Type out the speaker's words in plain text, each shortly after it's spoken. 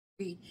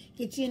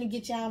Get you in and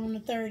get you out on the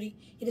 30.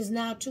 It is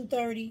now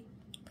 2:30.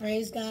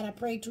 Praise God. I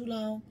prayed too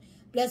long.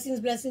 Blessings,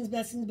 blessings,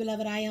 blessings,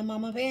 beloved. I am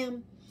Mama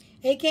Pam,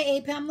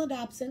 a.k.a. Pamela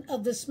Dobson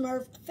of the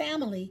SMRF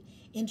Family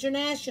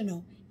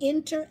International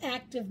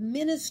Interactive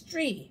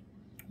Ministry,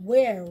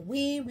 where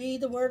we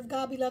read the Word of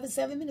God, beloved,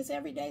 7 minutes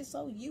every day,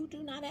 so you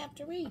do not have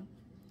to read.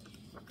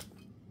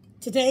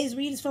 Today's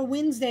read is for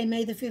Wednesday,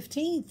 May the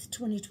 15th,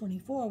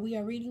 2024. We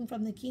are reading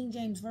from the King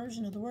James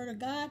Version of the Word of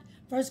God,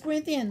 1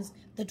 Corinthians,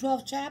 the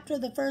 12th chapter,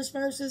 the first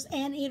verses,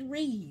 and it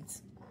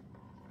reads,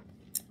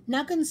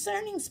 Now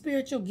concerning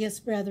spiritual gifts,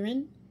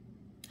 brethren,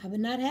 I would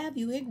not have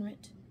you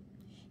ignorant.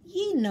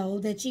 Ye know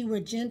that ye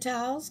were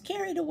Gentiles,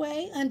 carried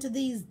away unto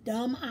these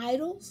dumb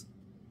idols,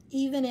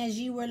 even as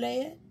ye were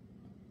led.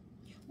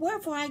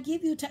 Wherefore I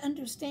give you to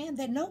understand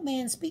that no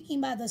man speaking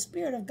by the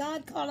Spirit of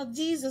God calleth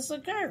Jesus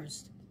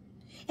accursed,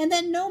 and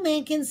that no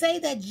man can say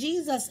that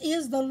Jesus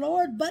is the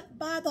Lord but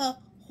by the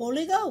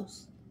Holy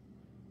Ghost.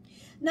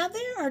 Now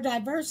there are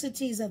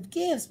diversities of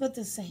gifts, but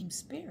the same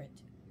Spirit.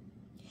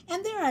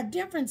 And there are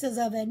differences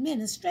of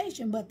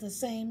administration, but the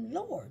same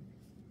Lord.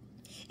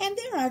 And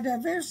there are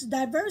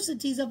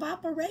diversities of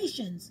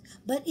operations,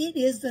 but it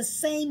is the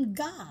same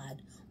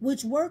God,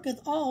 which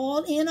worketh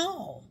all in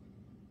all.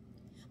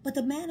 But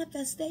the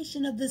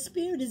manifestation of the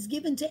Spirit is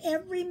given to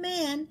every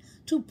man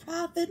to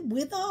profit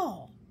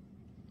withal.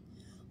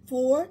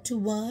 For to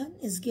one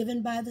is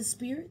given by the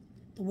Spirit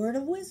the word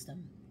of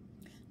wisdom,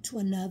 to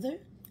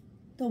another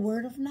the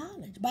word of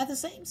knowledge by the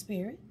same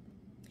Spirit,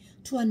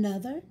 to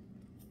another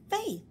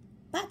faith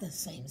by the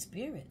same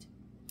Spirit,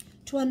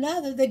 to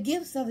another the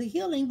gifts of the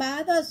healing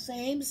by the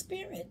same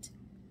Spirit,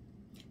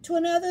 to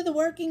another the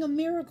working of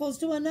miracles,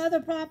 to another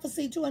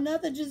prophecy, to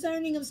another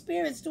discerning of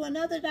spirits, to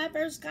another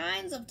diverse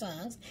kinds of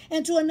tongues,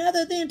 and to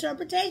another the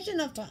interpretation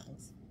of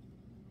tongues.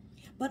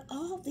 But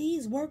all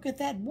these worketh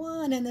at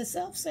one and the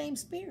selfsame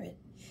Spirit,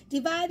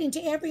 dividing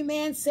to every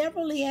man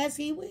severally as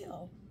he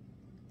will.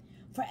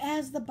 For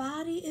as the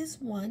body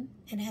is one,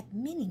 and hath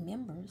many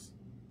members,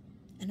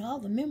 and all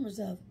the members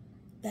of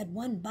that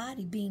one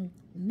body being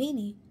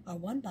many are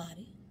one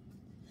body,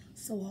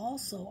 so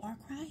also are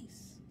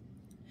Christ.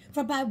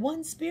 For by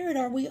one Spirit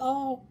are we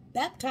all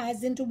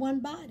baptized into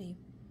one body,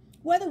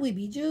 whether we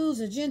be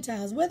Jews or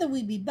Gentiles, whether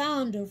we be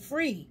bound or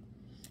free,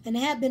 and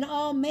have been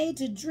all made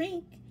to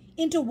drink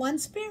into one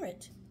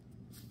Spirit.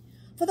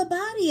 For the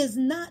body is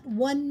not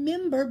one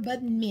member,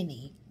 but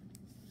many.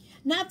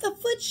 Not the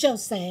foot shall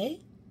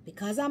say,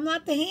 Because I'm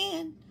not the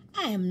hand,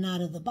 I am not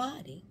of the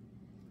body.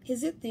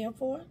 Is it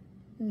therefore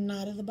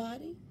not of the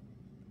body?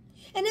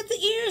 And if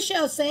the ear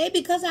shall say,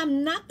 Because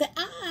I'm not the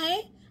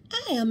eye,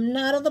 I am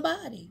not of the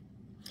body.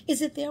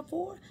 Is it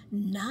therefore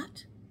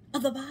not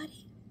of the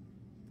body?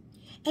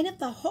 And if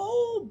the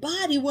whole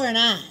body were an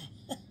eye,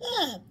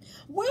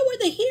 where were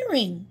the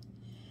hearing?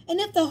 And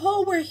if the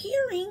whole were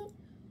hearing,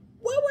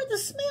 where were the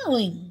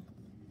smelling?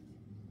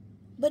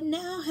 But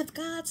now hath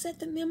God set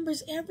the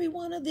members, every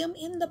one of them,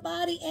 in the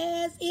body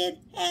as it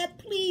had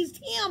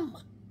pleased him.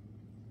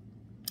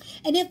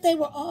 And if they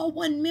were all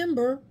one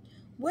member,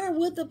 where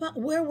were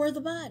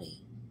the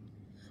body?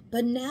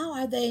 But now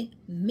are they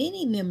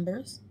many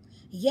members,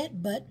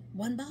 yet but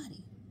one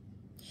body.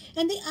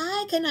 And the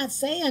eye cannot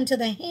say unto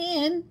the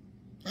hand,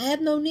 I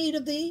have no need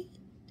of thee,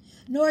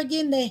 nor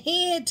again the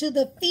head to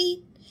the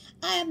feet,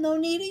 I have no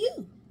need of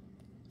you.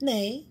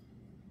 Nay,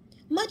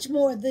 much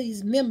more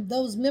those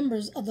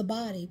members of the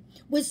body,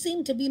 which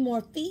seem to be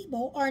more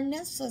feeble, are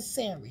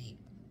necessary.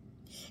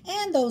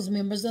 And those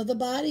members of the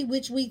body,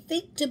 which we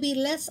think to be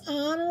less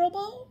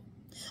honorable,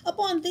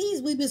 upon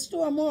these we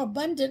bestow more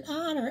abundant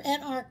honor,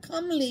 and our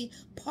uncomely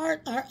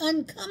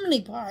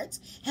parts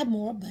have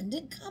more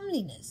abundant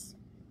comeliness.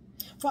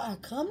 For our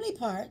comely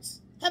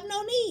parts have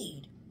no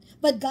need,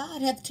 but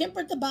God hath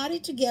tempered the body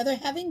together,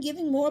 having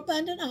given more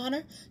abundant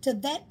honor to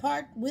that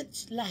part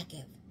which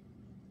lacketh,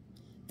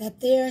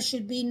 that there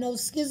should be no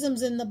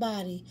schisms in the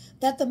body,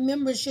 that the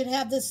members should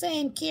have the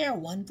same care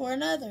one for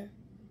another.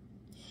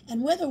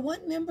 And whether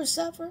one member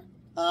suffer,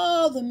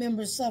 all the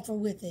members suffer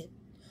with it.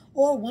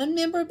 Or one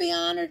member be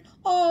honored,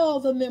 all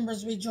the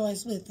members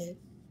rejoice with it.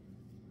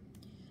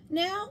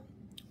 Now,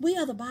 we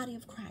are the body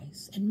of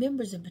Christ, and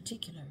members in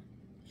particular.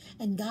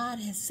 And God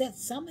has set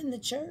some in the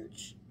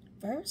church,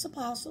 first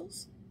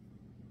apostles,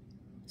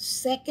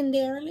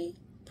 secondarily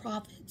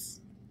prophets,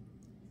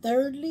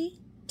 thirdly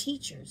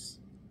teachers.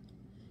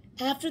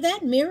 After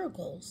that,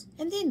 miracles,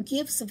 and then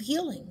gifts of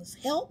healings,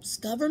 helps,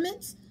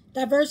 governments,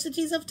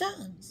 diversities of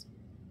tongues.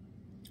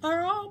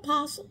 Are all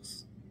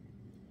apostles?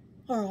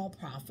 Are all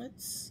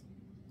prophets?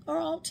 Are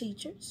all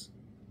teachers?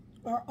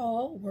 Are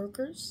all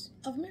workers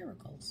of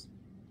miracles?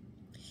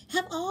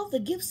 Have all the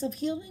gifts of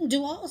healing?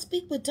 Do all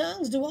speak with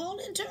tongues? Do all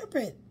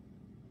interpret?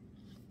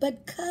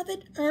 But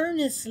covet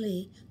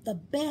earnestly the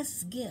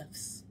best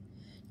gifts,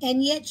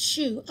 and yet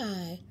shew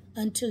I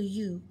unto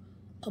you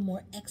a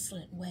more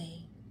excellent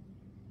way.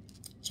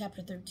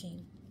 Chapter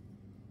 13.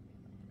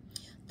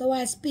 Though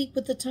I speak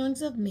with the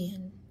tongues of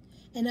men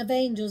and of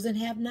angels and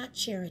have not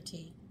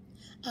charity,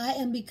 I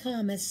am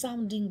become as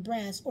sounding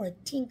brass or a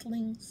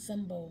tinkling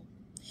cymbal.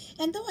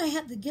 And though I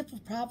have the gift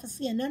of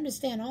prophecy and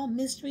understand all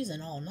mysteries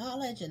and all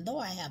knowledge, and though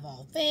I have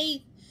all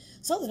faith,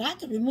 so that I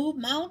could remove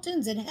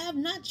mountains and have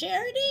not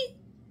charity,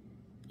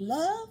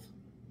 love,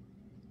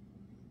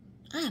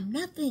 I am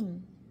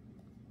nothing.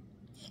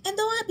 And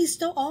though I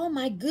bestow all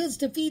my goods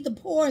to feed the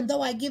poor, and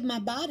though I give my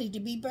body to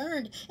be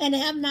burned and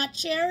have not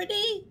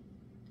charity,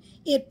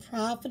 it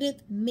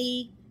profiteth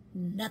me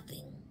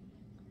nothing.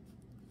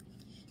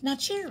 Now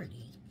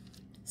charity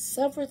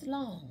suffereth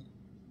long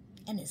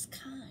and is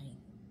kind.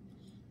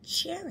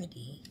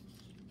 Charity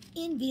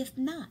envieth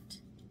not.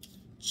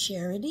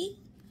 Charity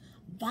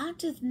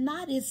vaunteth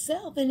not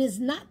itself and is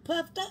not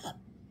puffed up.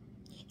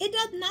 It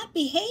doth not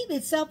behave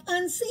itself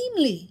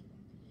unseemly.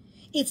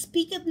 It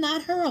speaketh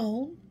not her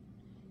own,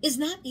 is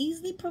not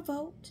easily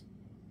provoked,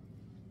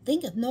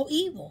 thinketh no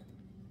evil,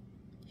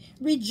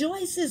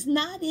 rejoices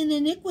not in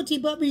iniquity,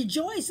 but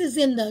rejoices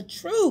in the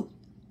truth,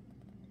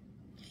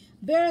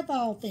 beareth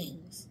all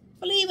things,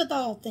 believeth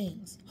all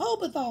things,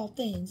 hopeth all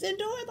things,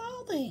 endureth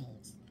all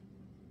things.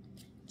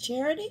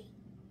 Charity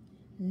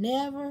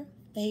never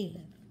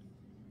faileth.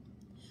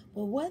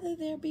 But whether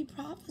there be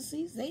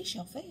prophecies, they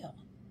shall fail.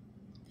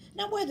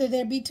 Now whether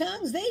there be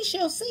tongues, they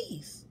shall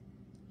cease.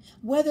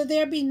 Whether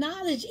there be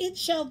knowledge, it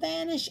shall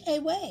vanish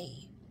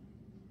away.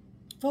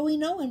 For we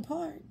know in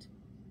part,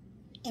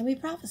 and we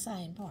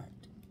prophesy in part.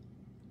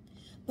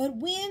 But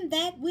when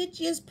that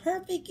which is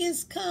perfect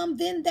is come,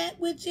 then that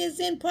which is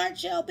in part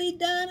shall be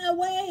done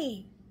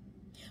away.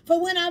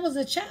 For when I was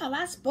a child,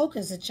 I spoke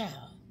as a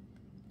child.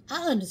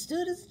 I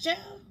understood as a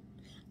child.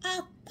 I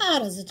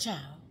thought as a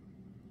child.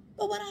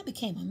 But when I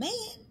became a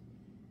man,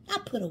 I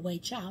put away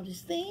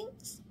childish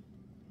things.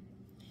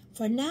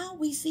 For now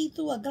we see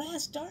through a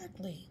glass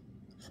darkly,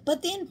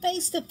 but then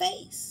face to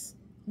face.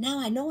 Now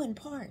I know in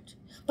part,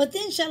 but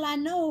then shall I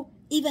know,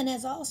 even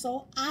as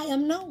also I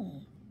am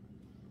known.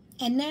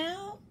 And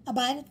now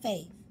abideth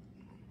faith,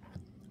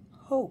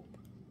 hope,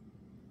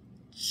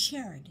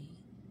 charity.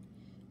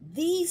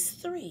 These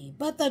three,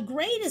 but the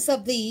greatest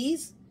of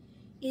these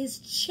is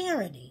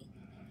charity,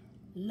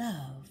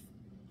 love.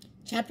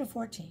 Chapter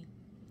 14.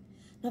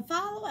 Now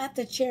follow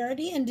after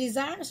charity and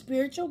desire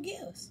spiritual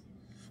gifts,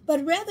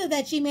 but rather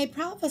that ye may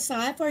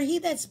prophesy, for he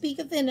that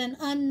speaketh in an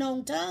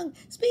unknown tongue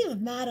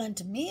speaketh not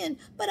unto men,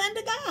 but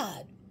unto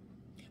God.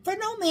 For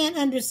no man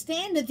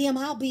understandeth him,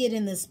 howbeit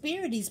in the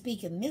spirit he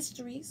speaketh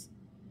mysteries.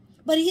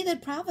 But he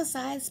that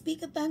prophesieth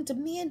speaketh unto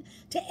men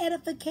to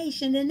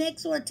edification and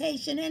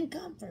exhortation and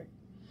comfort.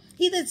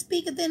 He that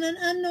speaketh in an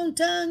unknown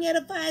tongue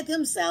edifieth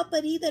himself,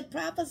 but he that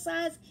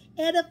prophesieth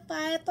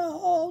edifieth the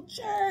whole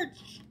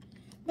church.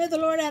 May the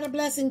Lord add a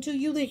blessing to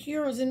you, the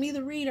hearers, and me,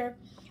 the reader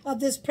of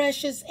this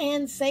precious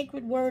and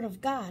sacred word of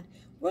God.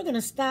 We're going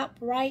to stop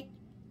right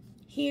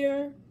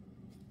here.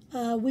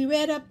 We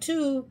read up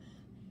to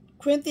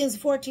Corinthians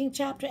 14th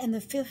chapter and the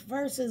 5th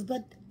verses,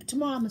 but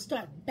tomorrow I'm going to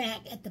start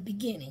back at the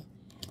beginning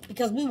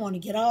because we want to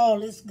get all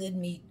this good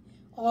meat,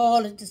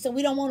 so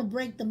we don't want to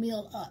break the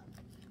meal up.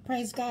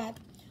 Praise God.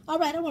 All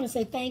right, I want to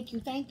say thank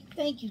you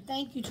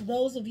to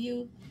those of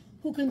you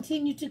who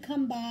continue to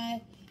come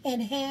by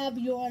and have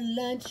your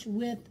lunch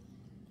with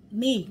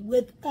me,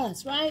 with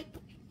us, right?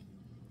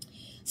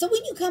 So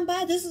when you come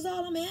by, this is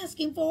all I'm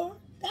asking for.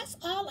 That's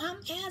all I'm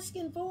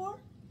asking for.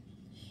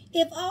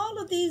 If all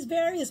of these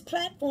various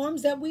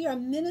platforms that we are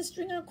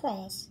ministering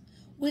across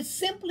would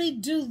simply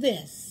do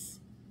this,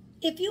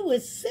 if you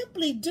would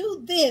simply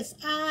do this,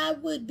 I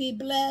would be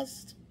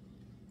blessed,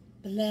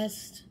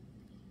 blessed,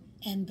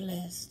 and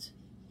blessed.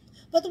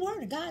 But the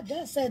Word of God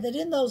does say that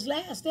in those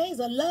last days,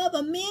 the love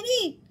of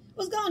many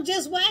was going to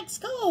just wax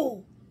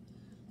cold.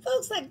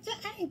 Folks like,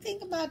 I ain't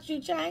thinking about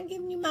you, I ain't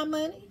giving you my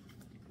money.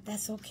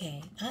 That's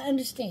okay. I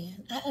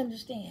understand.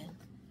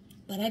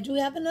 But I do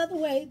have another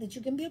way that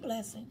you can be a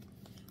blessing.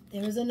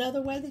 There is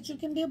another way that you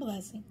can be a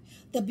blessing.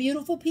 The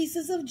beautiful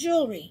pieces of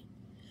jewelry.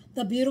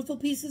 The beautiful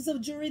pieces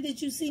of jewelry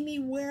that you see me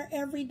wear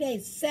every day.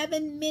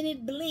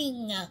 7-minute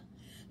bling.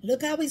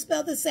 Look how we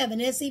spell the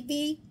 7.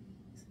 S-E-V,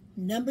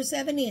 number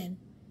 7-N.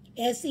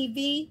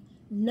 S-E-V,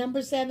 number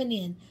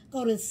 7-N.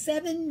 Go to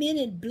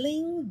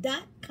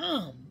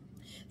 7minutebling.com.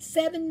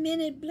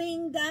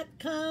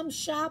 7minutebling.com.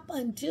 Shop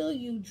until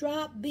you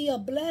drop. Be a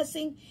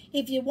blessing.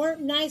 If you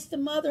weren't nice to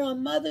Mother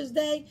on Mother's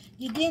Day,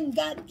 you didn't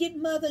get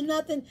Mother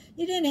nothing,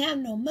 you didn't have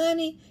no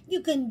money,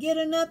 you couldn't get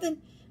her nothing,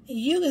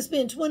 you can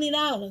spend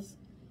 $20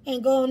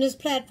 and go on this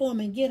platform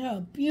and get her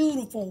a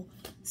beautiful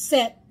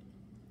set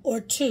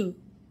or two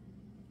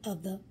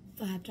of the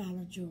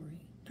 $5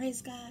 jewelry.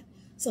 Praise God.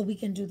 So we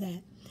can do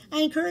that.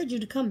 I encourage you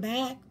to come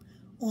back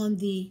on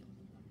the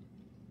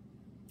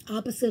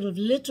opposite of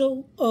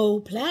little O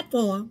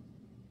platform,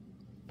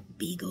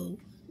 big O.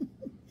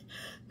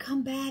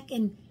 Come back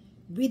and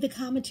read the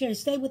commentary.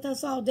 Stay with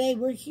us all day.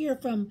 We're here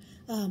from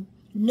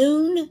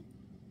noon.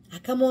 I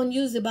come on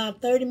usually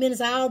about 30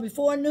 minutes, an hour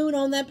before noon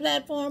on that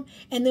platform.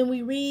 And then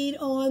we read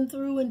on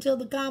through until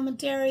the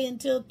commentary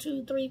until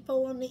 2, 3,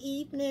 4 in the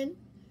evening.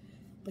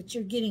 But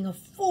you're getting a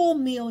full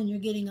meal and you're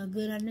getting a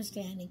good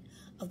understanding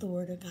of the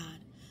Word of God.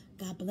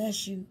 God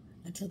bless you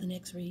until the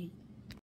next read.